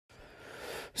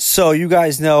So you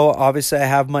guys know, obviously I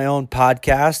have my own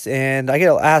podcast and I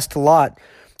get asked a lot,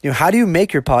 how do you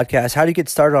make your podcast? How do you get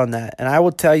started on that? And I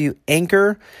will tell you,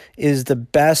 Anchor is the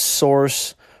best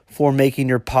source for making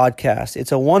your podcast.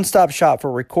 It's a one-stop shop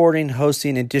for recording,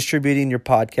 hosting, and distributing your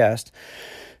podcast.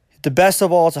 The best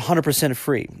of all, it's 100%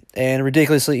 free and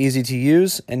ridiculously easy to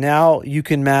use. And now you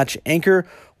can match Anchor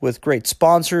with great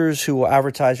sponsors who will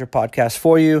advertise your podcast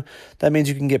for you. That means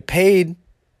you can get paid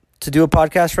to do a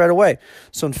podcast right away.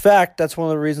 So in fact, that's one of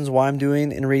the reasons why I'm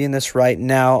doing and reading this right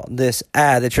now, this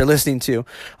ad that you're listening to.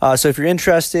 So if you're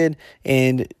interested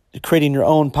in creating your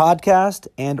own podcast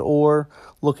and or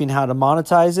looking how to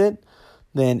monetize it,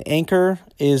 then Anchor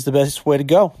is the best way to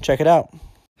go. Check it out.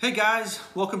 Hey guys,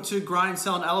 welcome to Grind,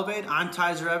 Sell, and Elevate. I'm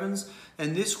Tyser Evans,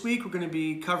 and this week we're going to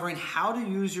be covering how to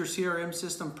use your CRM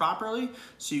system properly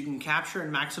so you can capture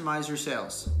and maximize your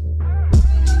sales.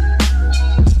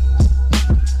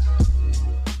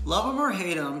 Love them or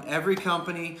hate them, every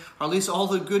company, or at least all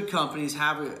the good companies,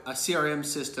 have a CRM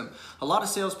system. A lot of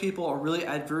salespeople are really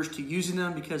adverse to using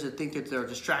them because they think that they're a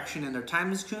distraction and their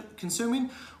time is consuming,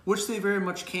 which they very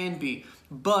much can be.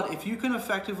 But if you can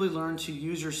effectively learn to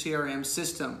use your CRM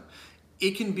system,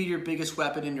 it can be your biggest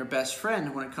weapon and your best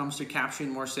friend when it comes to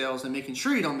capturing more sales and making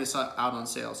sure you don't miss out on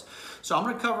sales. So I'm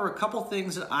going to cover a couple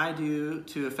things that I do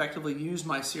to effectively use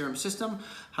my CRM system,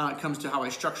 how it comes to how I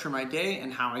structure my day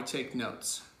and how I take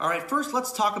notes. All right, first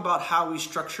let's talk about how we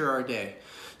structure our day.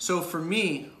 So for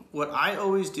me, what I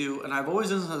always do, and I've always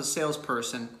done this as a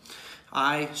salesperson,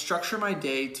 I structure my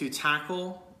day to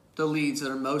tackle the leads that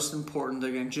are most important.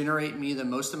 They're going to generate me the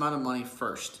most amount of money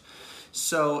first.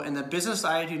 So in the business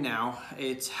I do now,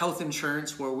 it's health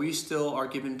insurance, where we still are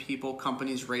giving people,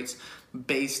 companies, rates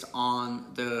based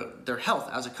on their health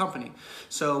as a company.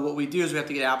 So what we do is we have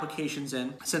to get applications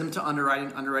in, send them to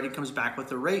underwriting. Underwriting comes back with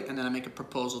the rate, and then I make a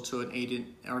proposal to an agent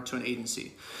or to an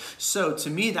agency. So to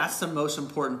me, that's the most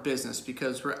important business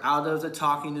because we're out of the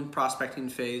talking and prospecting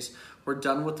phase. We're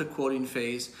done with the quoting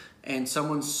phase, and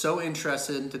someone's so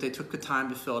interested that they took the time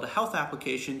to fill out a health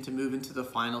application to move into the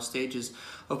final stages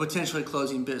of potentially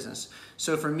closing business.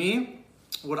 So for me,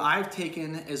 what I've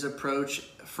taken is approach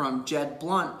from Jed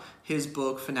Blunt, his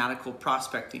book, Fanatical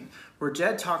Prospecting, where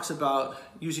Jed talks about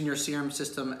using your CRM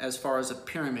system as far as a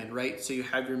pyramid, right? So you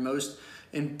have your most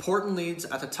important leads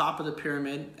at the top of the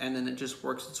pyramid, and then it just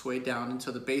works its way down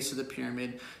until the base of the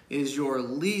pyramid is your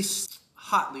least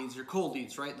hot leads, your cold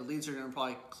leads, right? The leads are going to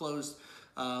probably close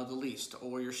the least,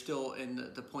 or you're still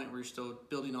in the point where you're still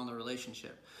building on the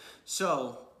relationship.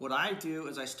 So what I do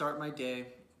is I start my day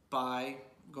by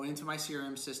going into my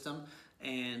CRM system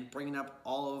and bringing up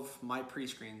all of my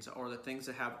pre-screens or the things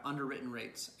that have underwritten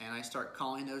rates. And I start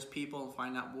calling those people and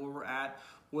find out where we're at,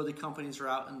 where the companies are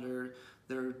out under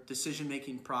their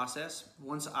decision-making process.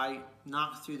 Once I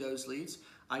knock through those leads,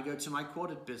 I go to my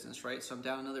quoted business, right? So I'm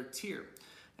down another tier.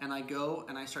 And I go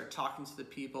and I start talking to the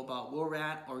people about where we're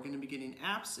at. Are we going to be getting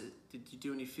apps? Did you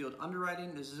do any field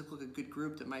underwriting? Does this look like a good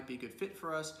group that might be a good fit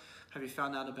for us? Have you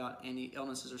found out about any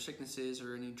illnesses or sicknesses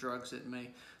or any drugs that may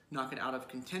knock it out of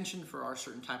contention for our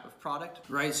certain type of product,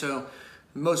 right? So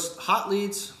most hot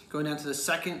leads, going down to the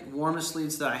second warmest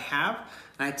leads that I have,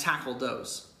 and I tackle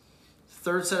those.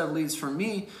 Third set of leads for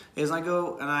me is I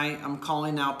go and I'm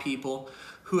calling out people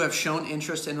who have shown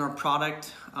interest in our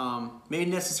product,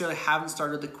 maybe necessarily haven't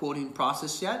started the quoting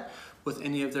process yet with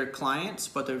any of their clients,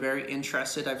 but they're very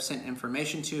interested. I've sent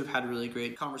information to, have had really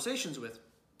great conversations with.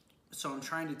 So I'm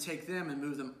trying to take them and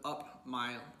move them up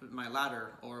my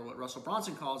ladder, or what Russell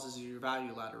Brunson calls is your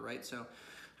value ladder, right? So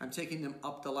I'm taking them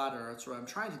up the ladder. That's what I'm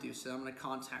trying to do. So I'm going to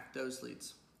contact those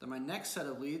leads. Then my next set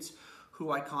of leads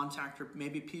who I contact are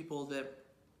maybe people that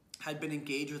had been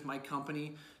engaged with my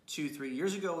company 2-3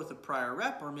 years ago with a prior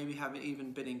rep, or maybe haven't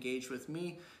even been engaged with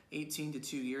me 18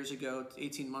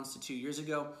 months to 2 years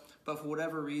ago. But for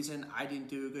whatever reason, I didn't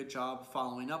do a good job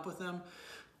following up with them,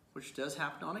 which does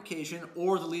happen on occasion,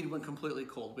 or the lead went completely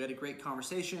cold. We had a great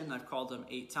conversation. I've called them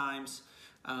 8 times,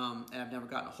 and I've never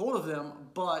gotten a hold of them.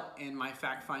 But in my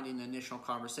fact-finding initial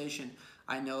conversation,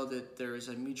 I know that there is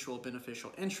a mutual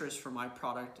beneficial interest for my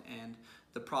product and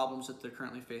the problems that they're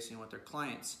currently facing with their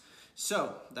clients.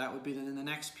 So that would be then the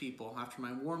next people. After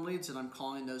my warm leads, and I'm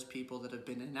calling those people that have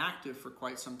been inactive for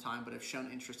quite some time but have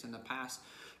shown interest in the past,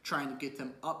 trying to get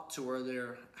them up to where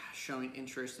they're showing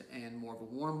interest and more of a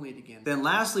warm lead again. Then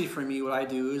lastly for me, what I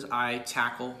do is I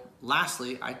tackle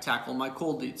my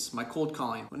cold leads, my cold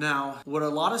calling. Now, what a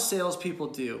lot of salespeople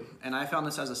do, and I found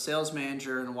this as a sales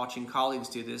manager and watching colleagues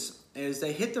do this, is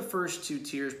they hit the first 2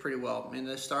 tiers pretty well. I mean,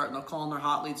 they start and they'll call on their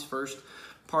hot leads first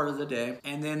part of the day,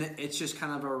 and then it's just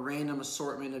kind of a random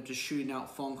assortment of just shooting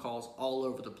out phone calls all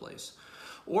over the place.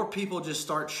 or people just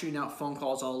start shooting out phone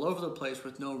calls all over the place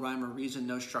with no rhyme or reason,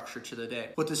 no structure to the day.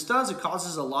 What this does, it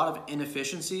causes a lot of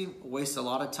inefficiency, wastes a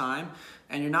lot of time,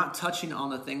 and you're not touching on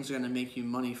the things that are going to make you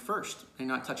money first. You're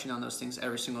not touching on those things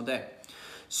every single day.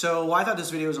 So I thought this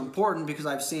video was important because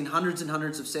I've seen hundreds and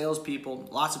hundreds of salespeople,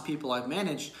 lots of people I've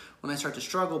managed, when I start to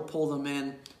struggle, pull them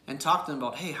in and talk to them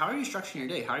about, hey, how are you structuring your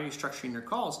day? How are you structuring your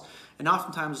calls? And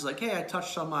oftentimes it's like, hey, I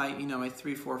touched on my, my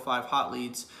 3, 4, 5 hot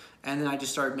leads, and then I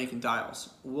just started making dials.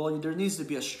 Well, there needs to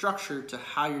be a structure to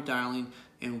how you're dialing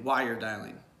and why you're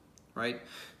dialing, right?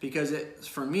 Because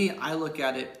for me, I look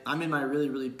at it, I'm in my really,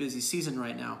 really busy season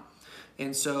right now.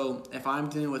 And so if I'm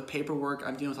dealing with paperwork,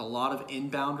 I'm dealing with a lot of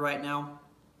inbound right now.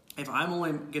 If I'm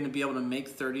only going to be able to make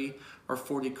 30 or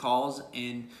 40 calls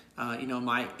in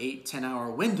my 8-10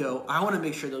 hour window, I want to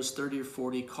make sure those 30 or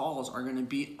 40 calls are going to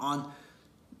be on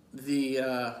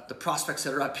the prospects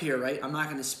that are up here, right? I'm not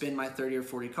going to spend my 30 or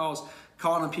 40 calls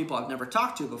calling on people I've never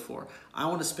talked to before. I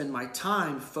want to spend my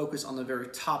time focused on the very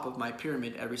top of my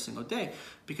pyramid every single day,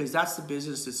 because that's the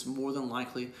business that's more than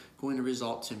likely going to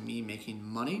result to me making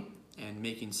money and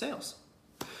making sales.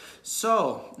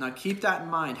 So now keep that in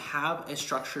mind. Have a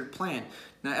structured plan.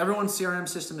 Now everyone's CRM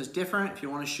system is different. If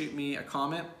you want to shoot me a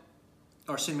comment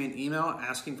or send me an email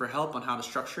asking for help on how to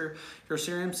structure your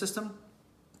CRM system,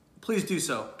 please do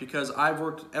so, because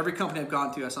every company I've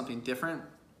gone through has something different.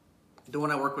 The one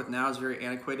I work with now is very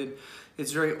antiquated.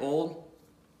 It's very old.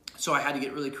 So I had to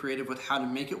get really creative with how to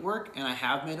make it work, and I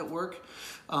have made it work.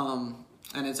 And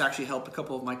it's actually helped a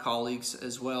couple of my colleagues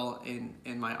as well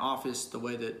in my office, the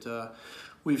way that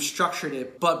we've structured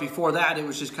it. But before that, it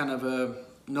was just kind of a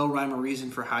no rhyme or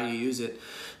reason for how you use it.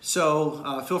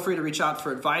 So feel free to reach out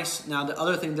for advice. Now, the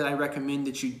other thing that I recommend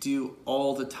that you do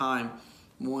all the time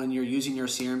when you're using your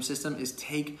CRM system is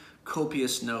take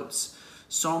copious notes.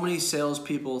 So many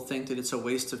salespeople think that it's a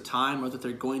waste of time or that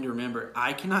they're going to remember.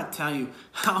 I cannot tell you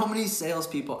how many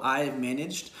salespeople I have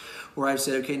managed where I've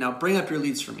said, okay, now bring up your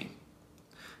leads for me.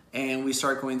 And we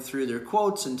start going through their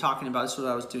quotes and talking about this. What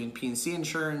I was doing P&C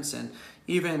insurance and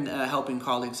even helping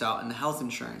colleagues out in the health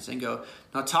insurance, and go,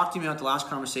 now talk to me about the last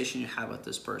conversation you had with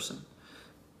this person.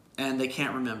 And they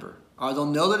can't remember. Or they'll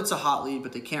know that it's a hot lead,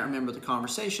 but they can't remember the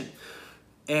conversation.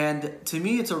 And to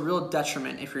me, it's a real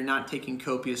detriment if you're not taking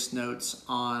copious notes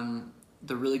on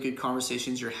the really good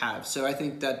conversations you have. So I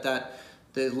think that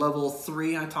the level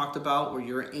 3 I talked about, where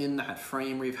you're in that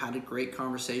frame where you've had a great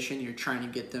conversation, you're trying to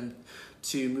get them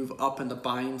to move up in the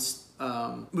buying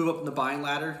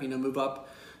ladder, move up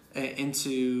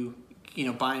into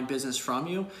buying business from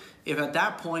you. If at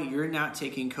that point you're not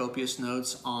taking copious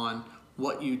notes on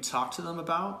what you talk to them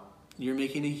about, you're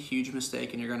making a huge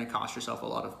mistake and you're going to cost yourself a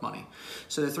lot of money.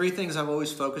 So the 3 things I've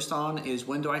always focused on is,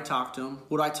 when do I talk to them,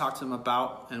 what do I talk to them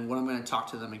about, and when I'm going to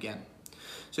talk to them again.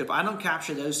 So if I don't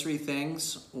capture those 3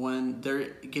 things when they're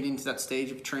getting to that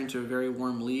stage of turning to a very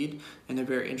warm lead and they're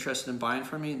very interested in buying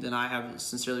from me, then I have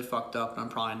sincerely fucked up, and I'm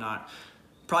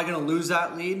probably going to lose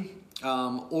that lead,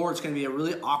 or it's going to be a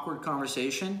really awkward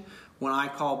conversation when I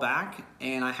call back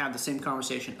and I have the same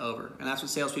conversation over. And that's what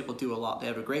salespeople do a lot. They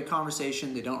have a great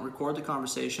conversation, they don't record the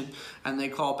conversation, and they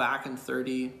call back in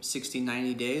 30, 60,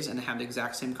 90 days and have the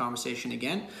exact same conversation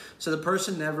again. So the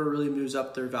person never really moves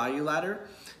up their value ladder.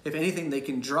 If anything, they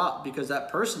can drop, because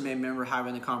that person may remember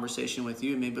having the conversation with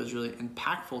you, maybe it was really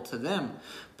impactful to them.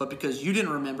 But because you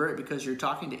didn't remember it, because you're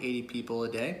talking to 80 people a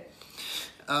day,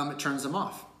 it turns them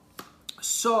off.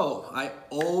 So I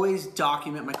always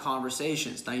document my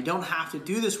conversations. Now, you don't have to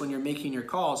do this when you're making your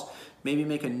calls. Maybe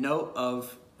make a note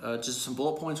of just some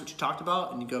bullet points, what you talked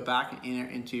about, and you go back and enter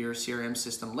into your CRM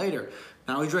system later.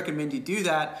 Now, I always recommend you do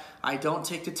that. I don't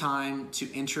take the time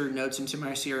to enter notes into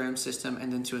my CRM system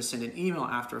and then to send an email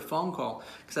after a phone call,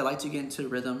 because I like to get into a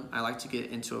rhythm. I like to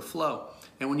get into a flow.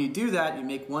 And when you do that, you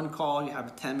make one call, you have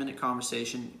a 10-minute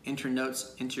conversation, enter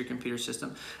notes into your computer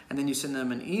system, and then you send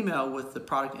them an email with the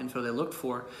product info they looked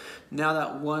for. Now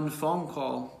that one phone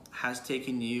call has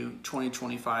taken you 20,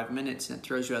 25 minutes, and it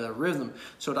throws you out of rhythm.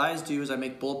 So what I always do is I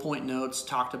make bullet point notes,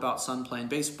 talked about son playing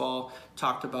baseball,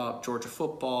 talked about Georgia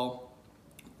football,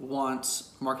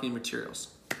 wants marketing materials.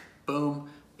 Boom,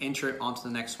 enter it onto the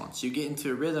next one. So you get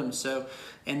into a rhythm. So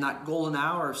in that golden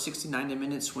hour of 60, 90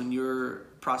 minutes when you're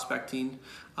prospecting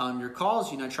your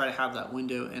calls, try to have that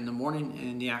window in the morning and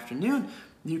in the afternoon.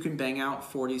 You can bang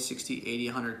out 40, 60, 80,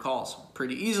 100 calls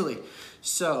pretty easily.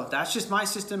 So that's just my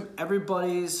system.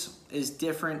 Everybody's is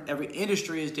different. Every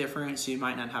industry is different. So you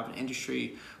might not have an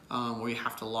industry where you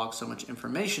have to log so much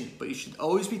information, but you should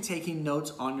always be taking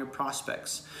notes on your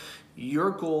prospects.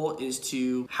 Your goal is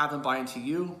to have them buy into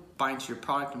you, buy into your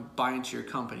product, and buy into your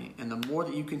company. And the more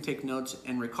that you can take notes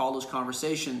and recall those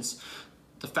conversations,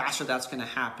 the faster that's going to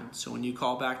happen. So when you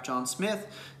call back John Smith,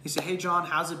 you say, hey John,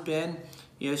 how's it been?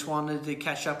 You just wanted to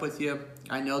catch up with you.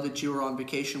 I know that you were on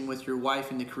vacation with your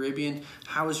wife in the Caribbean.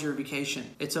 How was your vacation?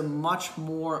 It's a much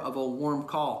more of a warm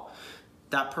call.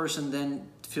 That person then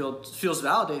feels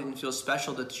validated and feels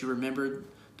special that you remembered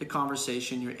the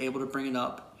conversation. You're able to bring it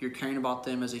up. You're caring about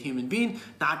them as a human being,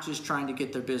 not just trying to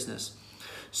get their business.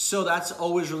 So that's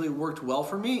always really worked well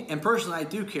for me. And personally, I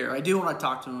do care. I do want to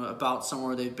talk to them about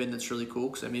somewhere they've been that's really cool,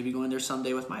 because I may be going there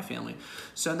someday with my family.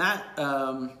 So in that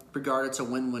regard, it's a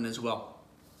win-win as well.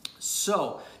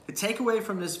 So the takeaway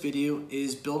from this video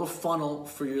is build a funnel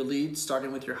for your leads,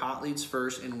 starting with your hot leads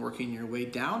first and working your way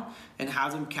down, and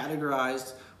have them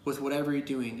categorized with whatever you're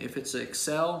doing. If it's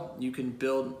Excel, you can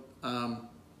build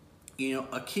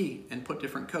a key and put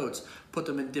different codes, put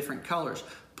them in different colors,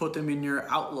 put them in your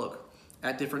Outlook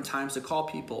at different times to call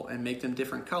people and make them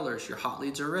different colors. Your hot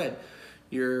leads are red.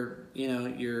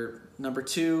 Your number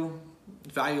 2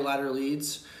 value ladder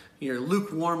leads, your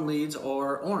lukewarm leads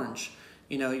are orange.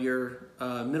 Your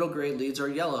middle grade leads are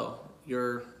yellow.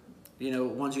 Your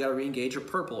ones you got to re-engage are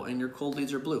purple, and your cold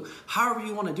leads are blue. However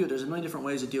you want to do it, there's a million different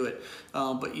ways to do it.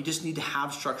 But you just need to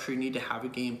have structure. You need to have a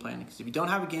game plan. Because if you don't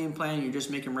have a game plan, you're just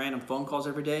making random phone calls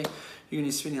every day, you're going to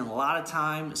be spending a lot of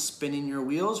time spinning your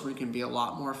wheels, where you can be a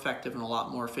lot more effective and a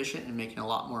lot more efficient and making a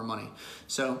lot more money.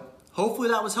 So hopefully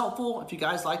that was helpful. If you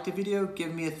guys liked the video,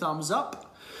 give me a thumbs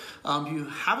up. If you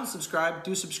haven't subscribed,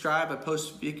 do subscribe. I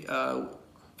post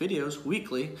videos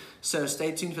weekly, so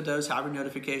stay tuned for those. Have your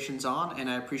notifications on, and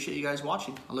I appreciate you guys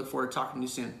watching. I look forward to talking to you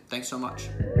soon. Thanks so much.